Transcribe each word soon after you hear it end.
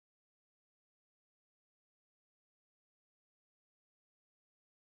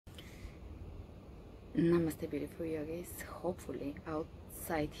Namaste, beautiful yogis. Hopefully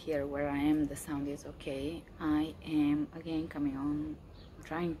outside here where I am the sound is okay. I am again coming on,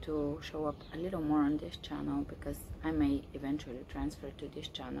 trying to show up a little more on this channel because I may eventually transfer to this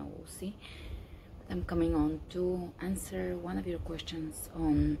channel, we'll see. But I'm coming on to answer one of your questions.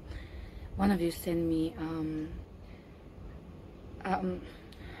 On one of you sent me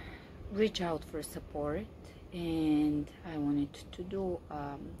reach out for support, and I wanted to do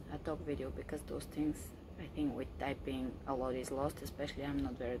a talk video because those things, I think with typing a lot is lost, especially I'm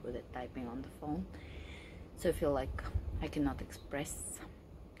not very good at typing on the phone, so I feel like I cannot express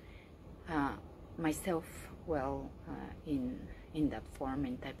myself well in that form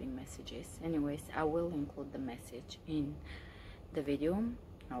in typing messages. Anyways, I will include the message in the video.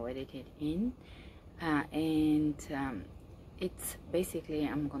 I'll edit it in and it's basically,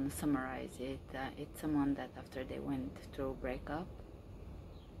 I'm gonna summarize it. It's someone that after they went through breakup,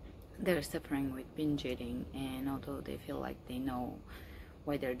 they're suffering with binge eating, and although they feel like they know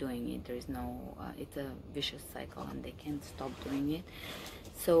why they're doing it, there is no it's a vicious cycle and they can't stop doing it.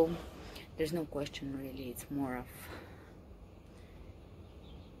 So there's no question really, it's more of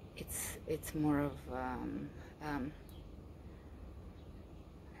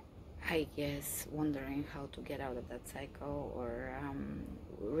I guess wondering how to get out of that cycle, or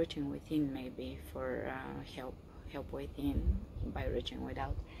reaching within maybe for help within by reaching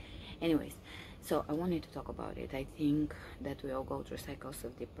without. Anyways, so I wanted to talk about it. I think that we all go through cycles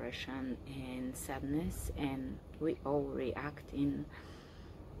of depression and sadness, and we all react in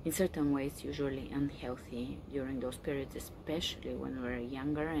certain ways, usually unhealthy during those periods, especially when we're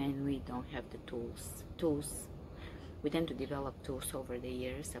younger and we don't have the tools. We tend to develop tools over the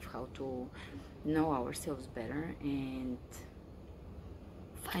years of how to know ourselves better and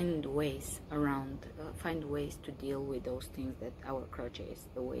find ways to deal with those things that our crutches,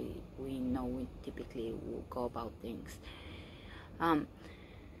 the way we know we typically will go about things. I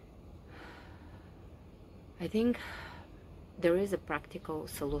think there is a practical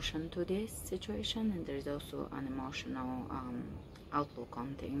solution to this situation, and there's also an emotional outlook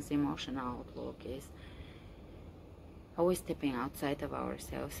on things. The emotional outlook is always stepping outside of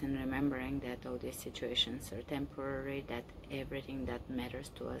ourselves and remembering that all these situations are temporary, that everything that matters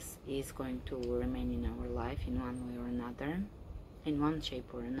to us is going to remain in our life in one way or another, in one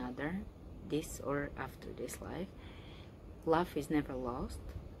shape or another, this or after this life. Love is never lost.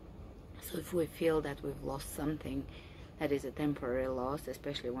 So if we feel that we've lost something that is a temporary loss,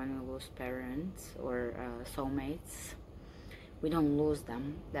 especially when we lose parents or soulmates, we don't lose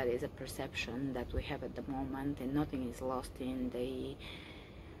them. That is a perception that we have at the moment, and nothing is lost in the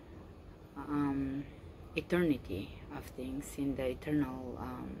eternity of things, in the eternal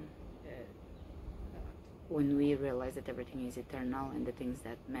when we realize that everything is eternal and the things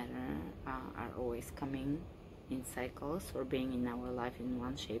that matter are always coming in cycles, or being in our life in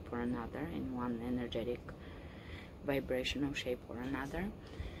one shape or another, in one energetic vibrational shape or another.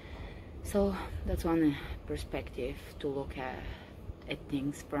 So that's one perspective to look at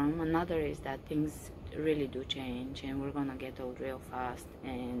things from. Another is that things really do change, and we're gonna get old real fast,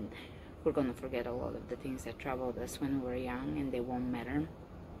 and we're gonna forget a lot of the things that troubled us when we were young, and they won't matter.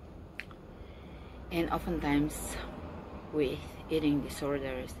 And oftentimes with eating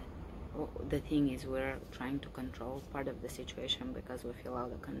disorders, the thing is we're trying to control part of the situation because we feel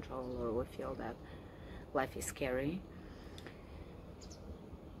out of control, or we feel that life is scary.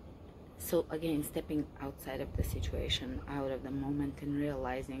 So again, stepping outside of the situation, out of the moment, and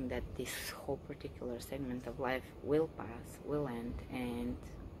realizing that this whole particular segment of life will pass, will end, and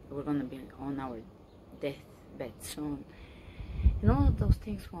we're going to be on our deathbed soon. And all of those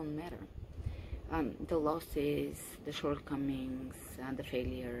things won't matter. The losses, the shortcomings, the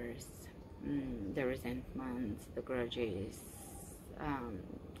failures, the resentments, the grudges,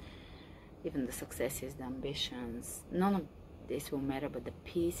 even the successes, the ambitions, none of this will matter, but the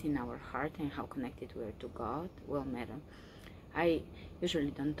peace in our heart and how connected we are to God will matter. I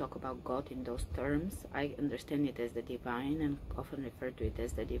usually don't talk about God in those terms. I understand it as the divine and often refer to it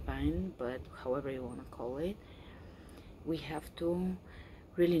as the divine, but however you want to call it, we have to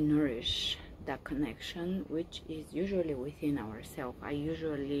really nourish that connection, which is usually within ourselves. I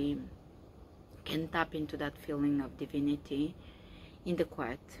usually can tap into that feeling of divinity in the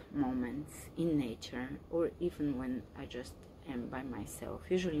quiet moments, in nature, or even when I just am by myself.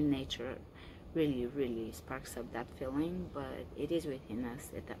 Usually nature really sparks up that feeling, but it is within us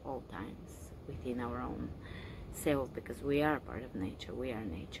at all times, within our own self, because we are part of nature. We are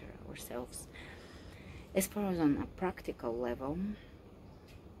nature ourselves. As far as on a practical level,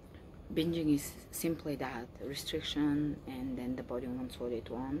 binging is simply that, restriction, and then the body wants what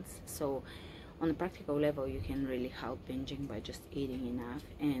it wants. So on a practical level, you can really help binging by just eating enough,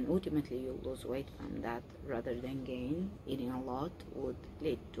 and ultimately you lose weight from that rather than gain. Eating a lot would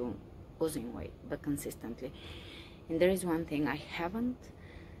lead to losing weight, but consistently. And there is one thing, I haven't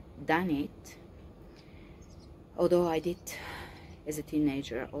done it, although I did as a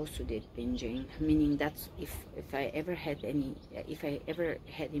teenager, also did binging, meaning that if I ever had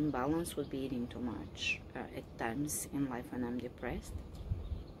imbalance, would be eating too much at times in life when I'm depressed.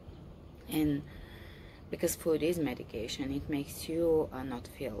 And because food is medication, it makes you not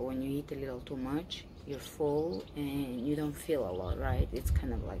feel. When you eat a little too much, you're full and you don't feel a lot, right? It's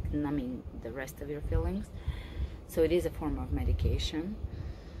kind of like numbing the rest of your feelings. So it is a form of medication,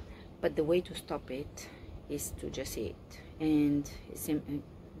 but the way to stop it is to just eat. And it's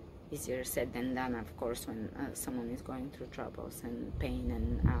easier said than done, of course, when someone is going through troubles and pain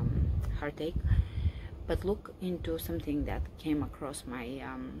and heartache. But look into something that came across my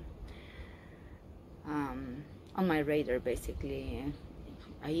on my radar basically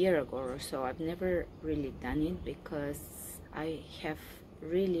a year ago or so. I've never really done it because I have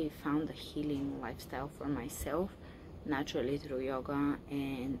really found a healing lifestyle for myself naturally through yoga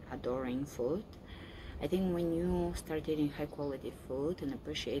and adoring food. I think when you start eating high quality food and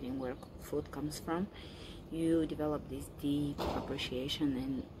appreciating where food comes from, you develop this deep appreciation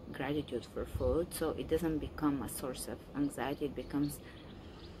and gratitude for food. So it doesn't become a source of anxiety, it becomes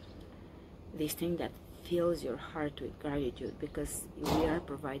this thing that fills your heart with gratitude, because we are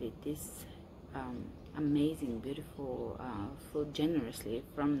provided this amazing, beautiful food generously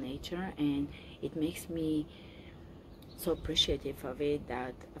from nature, and it makes me so appreciative of it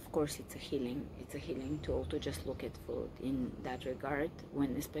that, of course, it's a healing tool to just look at food in that regard,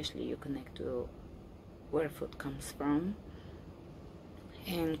 when especially you connect to where food comes from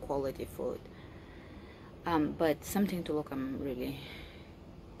and quality food. But something to look, I'm really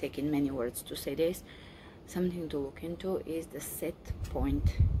taking many words to say this, something to look into is the set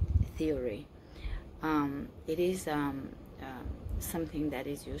point theory. It is something that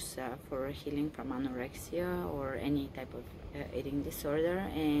is used for healing from anorexia or any type of eating disorder.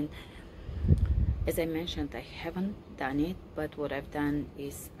 And as I mentioned, I haven't done it, but what I've done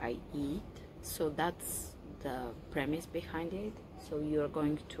is I eat. So that's the premise behind it. So you're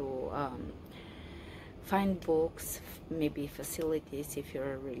going to find books, maybe facilities, if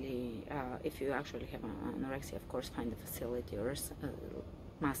you're really if you actually have anorexia, of course, find a facility or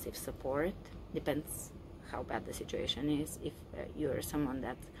massive support, depends how bad the situation is. If you're someone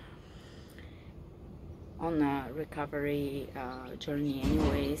that's on a recovery journey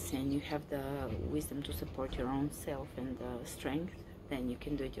anyways, and you have the wisdom to support your own self and the strength, then you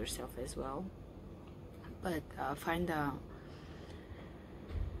can do it yourself as well. But find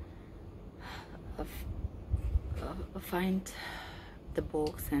find the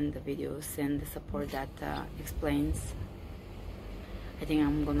books and the videos and the support that explains. I think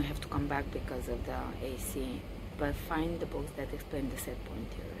I'm gonna have to come back because of the AC, but find the books that explain the set point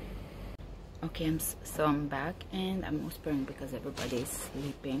theory. Okay, so I'm back, and I'm whispering because everybody is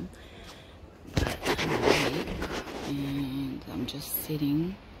sleeping, but I'm awake, and I'm just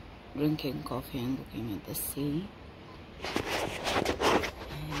sitting, drinking coffee and looking at the sea,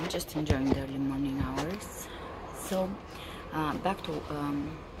 and just enjoying the early morning hours. So back to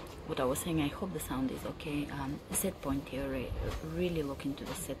what I was saying. I hope the sound is okay. The set point theory, really look into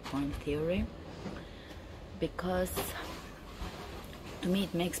the set point theory, because to me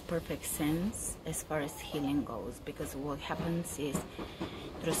it makes perfect sense as far as healing goes. Because what happens is,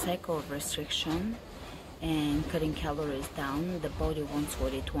 through a cycle of restriction and cutting calories down, the body wants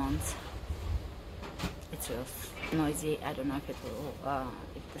what it wants. It's real noisy. I don't know if it will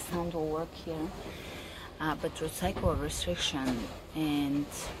if the sound will work here, but through a cycle of restriction and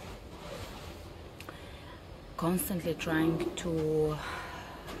constantly trying to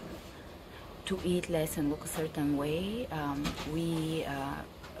eat less and look a certain way, we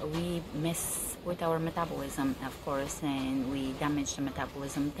mess with our metabolism, of course, and we damage the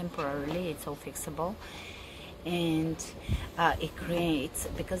metabolism temporarily. It's all fixable, and it creates,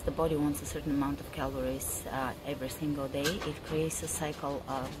 because the body wants a certain amount of calories every single day, it creates a cycle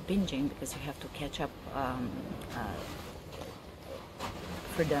of binging, because you have to catch up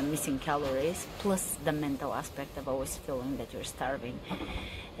for the missing calories, plus the mental aspect of always feeling that you're starving.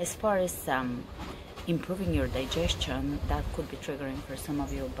 As far as improving your digestion, that could be triggering for some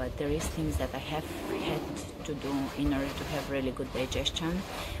of you, but there is things that I have had to do in order to have really good digestion.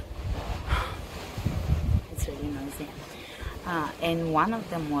 It's really noisy. And one of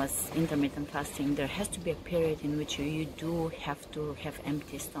them was intermittent fasting. There has to be a period in which you do have to have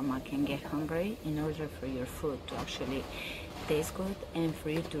empty stomach and get hungry in order for your food to actually taste good and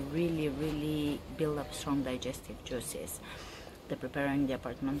for you to really build up strong digestive juices. They're preparing the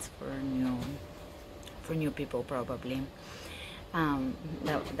apartments for new people probably.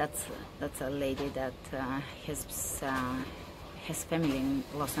 That's a lady that has family in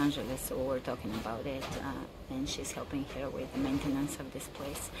Los Angeles, so we're talking about it, and she's helping her with the maintenance of this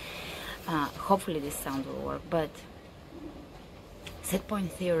place. Hopefully this sound will work, but set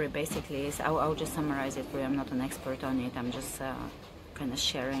point theory basically is, I'll just summarize it for you. I'm not an expert on it, I'm just kind of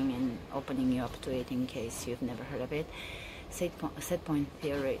sharing and opening you up to it in case you've never heard of it. Set point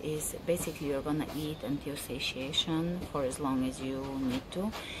theory is basically you're gonna eat until satiation for as long as you need to,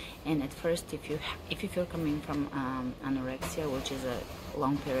 and at first if you feel coming from anorexia, which is a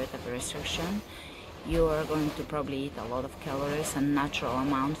long period of restriction, you are going to probably eat a lot of calories, a natural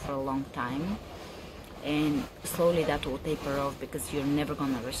amount for a long time, and slowly that will taper off because you're never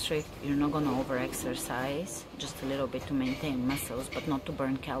gonna restrict, you're not gonna over exercise, just a little bit to maintain muscles but not to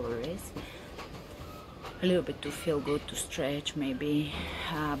burn calories. A little bit to feel good, to stretch maybe,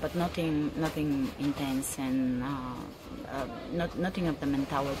 but nothing intense, and nothing of the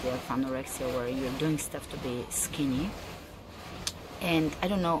mentality of anorexia where you're doing stuff to be skinny. And I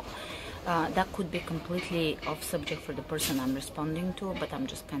don't know, that could be completely off subject for the person I'm responding to, but I'm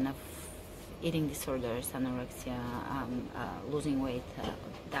just kind of eating disorders, anorexia, losing weight,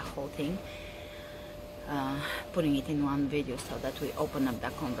 that whole thing. Putting it in one video so that we open up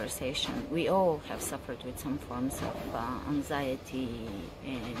that conversation. We all have suffered with some forms of anxiety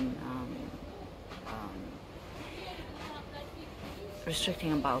and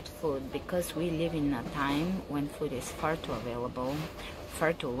restricting about food, because we live in a time when food is far too available,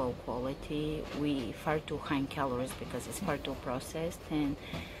 far too low quality, far too high in calories because it's far too processed, and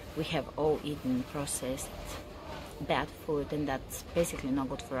we have all eaten processed bad food, and that's basically not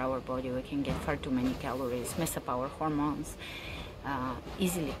good for our body. We can get far too many calories, mess up our hormones,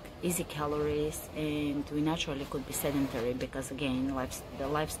 easy calories, and we naturally could be sedentary because again the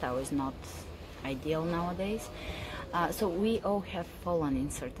lifestyle is not ideal nowadays. So we all have fallen in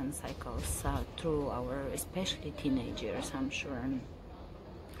certain cycles through our, especially teenage years, I'm sure,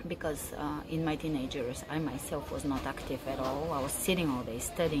 because in my teenage years I myself was not active at all. I was sitting all day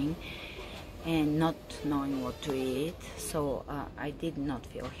studying and not knowing what to eat, so I did not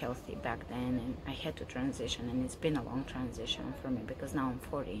feel healthy back then, and I had to transition, and it's been a long transition for me because now I'm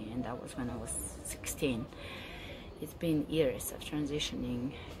 40 and that was when I was 16. It's been years of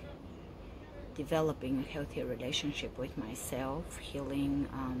transitioning, developing a healthier relationship with myself, healing,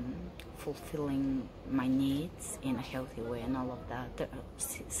 fulfilling my needs in a healthy way, and all of that,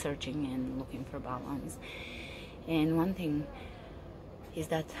 searching and looking for balance. And one thing is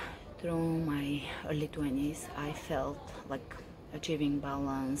that through my early 20s, I felt like achieving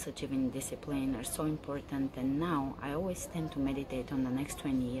balance, achieving discipline are so important, and now I always tend to meditate on the next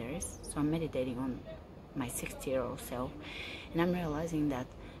 20 years. So I'm meditating on my 60-year-old self, and I'm realizing that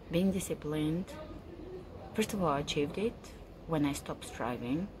being disciplined, first of all, I achieved it when I stopped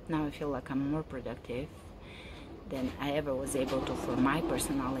striving. Now I feel like I'm more productive than I ever was able to for my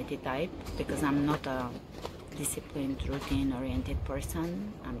personality type, because I'm not a disciplined, routine-oriented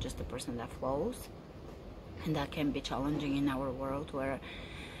person. I'm just a person that flows, and that can be challenging in our world where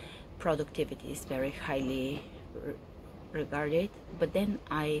productivity is very highly regarded. But then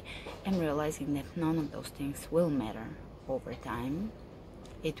I am realizing that none of those things will matter over time.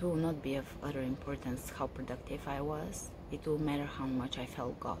 It will not be of utter importance how productive I was. It will matter how much I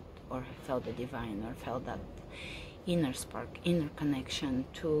felt God, or felt the divine, or felt that inner spark, inner connection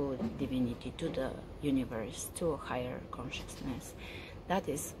to divinity, to the universe, to a higher consciousness. That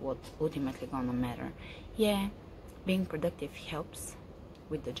is what ultimately gonna matter. Yeah, being productive helps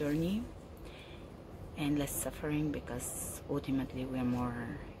with the journey and less suffering, because ultimately we are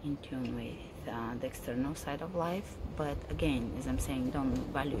more in tune with the external side of life. But again, as I'm saying, don't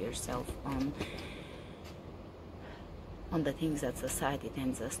value yourself on the things that society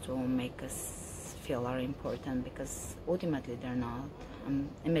tends us to make us feel are important, because ultimately they're not. I'm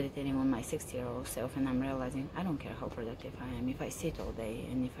meditating on my 60-year-old self, and I'm realizing I don't care how productive I am. If I sit all day,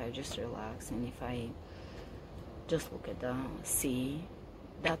 and if I just relax, and if I just look at the sea,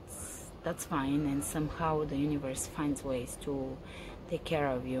 that's fine. And somehow the universe finds ways to take care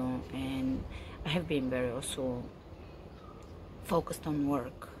of you. And I have been very also focused on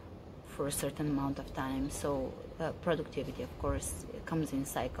work for a certain amount of time, so productivity of course comes in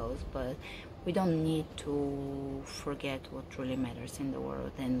cycles, but we don't need to forget what truly matters in the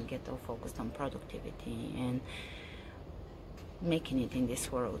world and get all focused on productivity. And making it in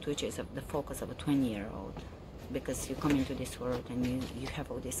this world, which is the focus of a 20-year-old, because you come into this world and you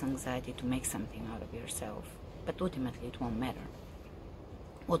have all this anxiety to make something out of yourself, but ultimately it won't matter.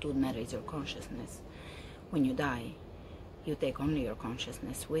 What would matter is your consciousness. When you die, you take only your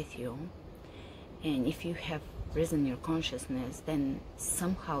consciousness with you, and if you have risen your consciousness, then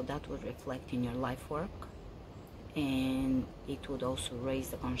somehow that would reflect in your life work, and it would also raise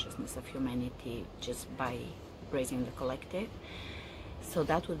the consciousness of humanity just by raising the collective. So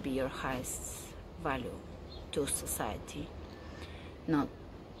that would be your highest value to society, not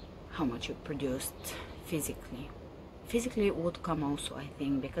how much you produced physically. Physically it would come also, I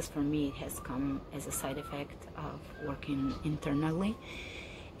think, because for me it has come as a side effect of working internally,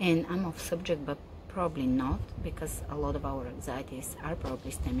 and I'm off subject, but probably not, because a lot of our anxieties are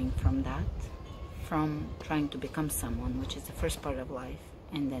probably stemming from that, from trying to become someone, which is the first part of life,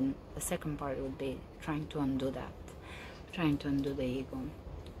 and then the second part would be trying to undo that, trying to undo the ego,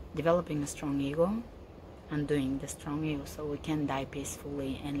 developing a strong ego, undoing the strong ego, so we can die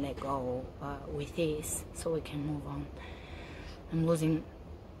peacefully and let go with ease, so we can move on. I'm losing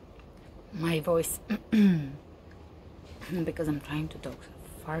my voice because I'm trying to talk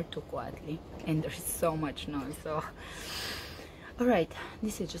far too quietly and there's so much noise. So alright,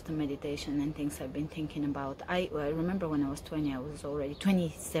 this is just a meditation and things I've been thinking about. I remember when I was 20, I was already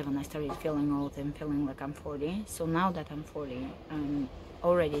 27, I started feeling old and feeling like I'm 40. So now that I'm 40, I'm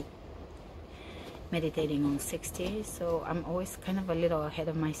already meditating on 60, so I'm always kind of a little ahead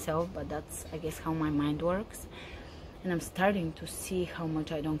of myself, but that's, I guess, how my mind works. And I'm starting to see how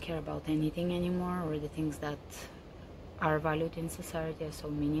much I don't care about anything anymore, or the things that are valued in society are so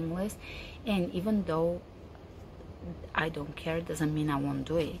meaningless. And even though I don't care, doesn't mean I won't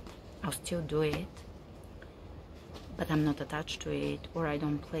do it. I'll still do it, but I'm not attached to it, or I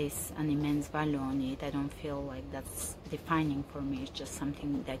don't place an immense value on it. I don't feel like that's defining for me. It's just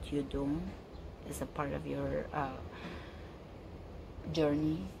something that you do as a part of your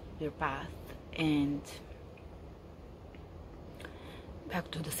journey, your path. And back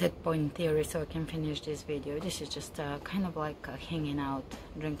to the set point theory, so I can finish this video. This is just kind of like hanging out,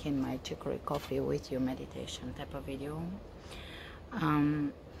 drinking my chicory coffee with you meditation type of video.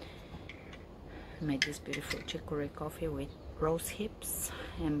 Made this beautiful chicory coffee with rose hips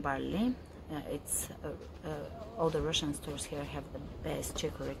and barley. It's all the Russian stores here have the best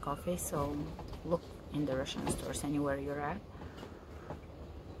chicory coffee, so look in the Russian stores anywhere you're at.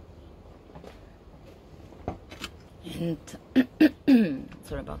 And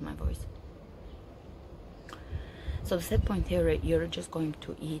sorry about my voice. So the set point theory, you're just going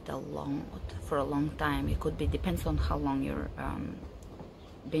to eat for a long time. It could be, depends on how long you're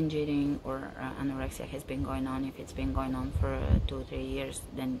binge eating or anorexia has been going on. If it's been going on for 2-3 years,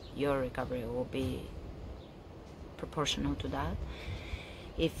 then your recovery will be proportional to that.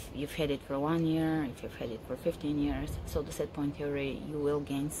 If you've had it for 1 year, if you've had it for 15 years, so the set point theory, you will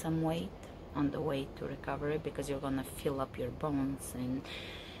gain some weight on the way to recovery, because you're gonna fill up your bones and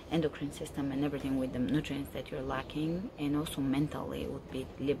endocrine system and everything with the nutrients that you're lacking, and also mentally it would be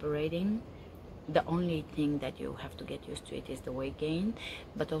liberating. The only thing that you have to get used to it is the weight gain,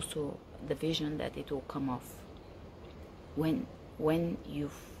 but also the vision that it will come off when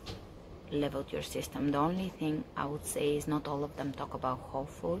you've leveled your system. The only thing I would say is not all of them talk about whole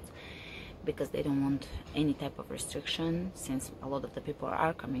foods, because they don't want any type of restriction, since a lot of the people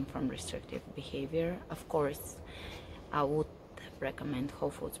are coming from restrictive behavior. Of course, I would recommend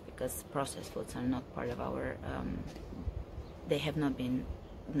whole foods, because processed foods are not part of our they have not been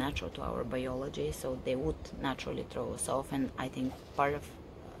natural to our biology, so they would naturally throw us off. And I think part of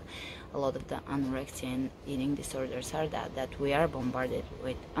a lot of the anorexia and eating disorders are that we are bombarded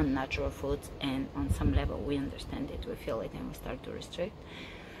with unnatural foods, and on some level we understand it, we feel it, and we start to restrict.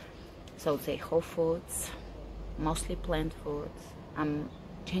 So I would say whole foods, mostly plant foods. I'm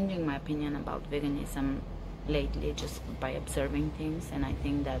changing my opinion about veganism lately just by observing things, and I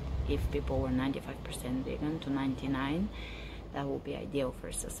think that if people were 95% vegan to 99%, that would be ideal for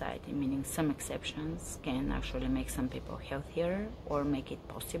society, meaning some exceptions can actually make some people healthier or make it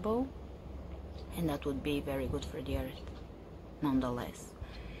possible, and that would be very good for the earth nonetheless.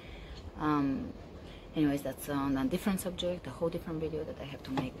 Anyways, that's on a different subject, a whole different video that I have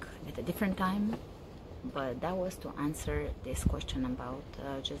to make at a different time. But that was to answer this question about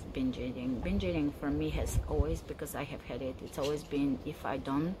just binge eating. Binge eating for me has always, because I have had it, it's always been if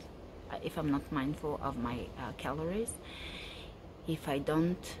I'm not mindful of my calories, if I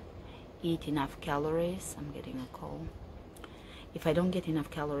don't eat enough calories, I'm getting a call. If I don't get enough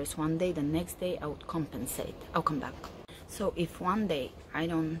calories one day, the next day I would compensate. I'll come back. So if one day I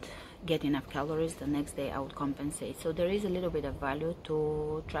don't get enough calories, the next day I would compensate. So there is a little bit of value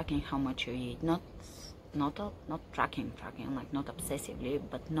to tracking how much you eat, not tracking like not obsessively,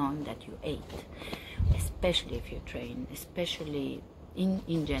 but knowing that you ate, especially if you train, especially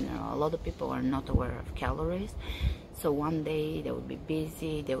in general. A lot of people are not aware of calories, so one day they would be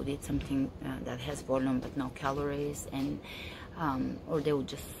busy, they would eat something that has volume but no calories, and or they would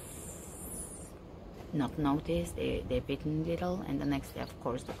just not notice they've eaten little, and the next day of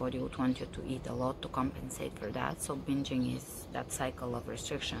course the body would want you to eat a lot to compensate for that. So binging is that cycle of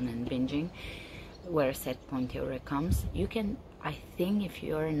restriction and binging, where set point theory comes. You can, I think, if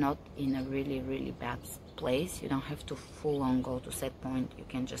you're not in a really bad place, you don't have to full on go to set point. You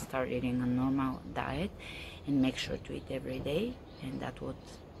can just start eating a normal diet and make sure to eat every day, and that would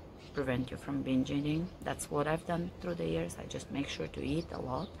prevent you from binge eating. That's what I've done through the years. I just make sure to eat a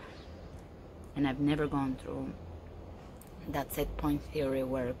lot, and I've never gone through that set point theory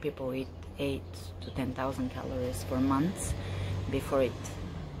where people eat 8 to 10,000 calories for months before it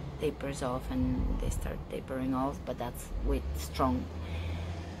tapers off and they start tapering off. But that's with strong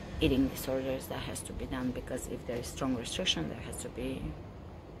eating disorders that has to be done, because if there is strong restriction, there has to be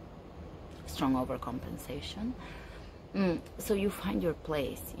strong overcompensation. So you find your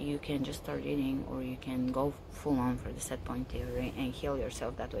place. You can just start eating, or you can go full on for the set point theory and heal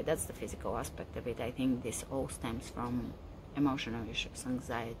yourself that way. That's the physical aspect of it. I think this all stems from emotional issues,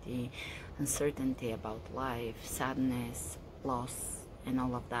 anxiety, uncertainty about life, sadness, loss, and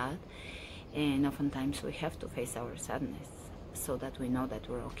all of that. And oftentimes we have to face our sadness so that we know that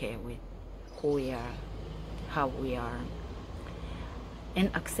we're okay with who we are, how we are. And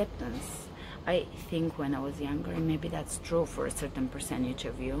acceptance. I think when I was younger, and maybe that's true for a certain percentage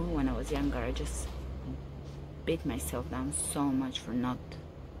of you, when I was younger I just beat myself down so much for not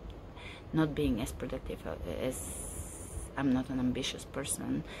being as productive as I'm not an ambitious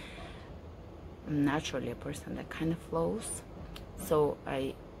person. I'm naturally a person that kind of flows. So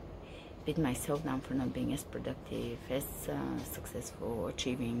I beat myself down for not being as productive, as successful,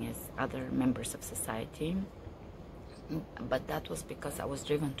 achieving as other members of society. But that was because I was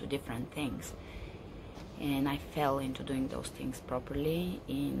driven to different things, and I fell into doing those things properly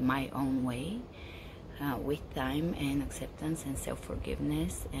in my own way, with time and acceptance and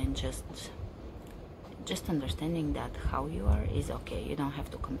self-forgiveness, and just understanding that how you are is okay. You don't have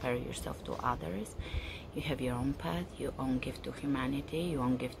to compare yourself to others. You have your own path, your own gift to humanity, your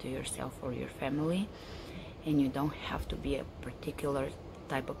own gift to yourself or your family, and you don't have to be a particular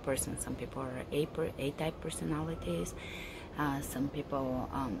type of person. Some people are A-type personalities, some people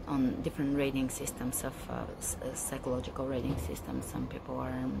on different rating systems of psychological rating systems. Some people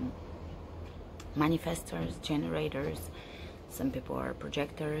are manifestors, generators, some people are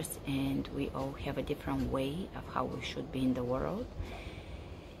projectors, and we all have a different way of how we should be in the world.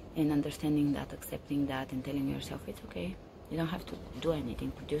 And understanding that, accepting that, and telling yourself it's okay. You don't have to do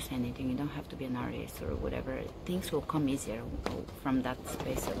anything, produce anything. You don't have to be an artist or whatever. Things will come easier from that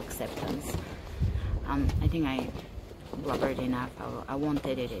space of acceptance. I think I blubbered enough. I won't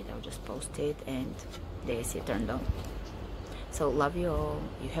edit it. I'll just post it, and the AC turned on. So love you all.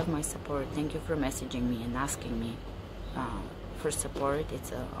 You have my support. Thank you for messaging me and asking me for support.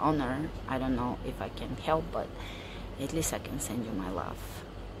 It's an honor. I don't know if I can help, but at least I can send you my love.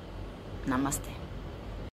 Namaste.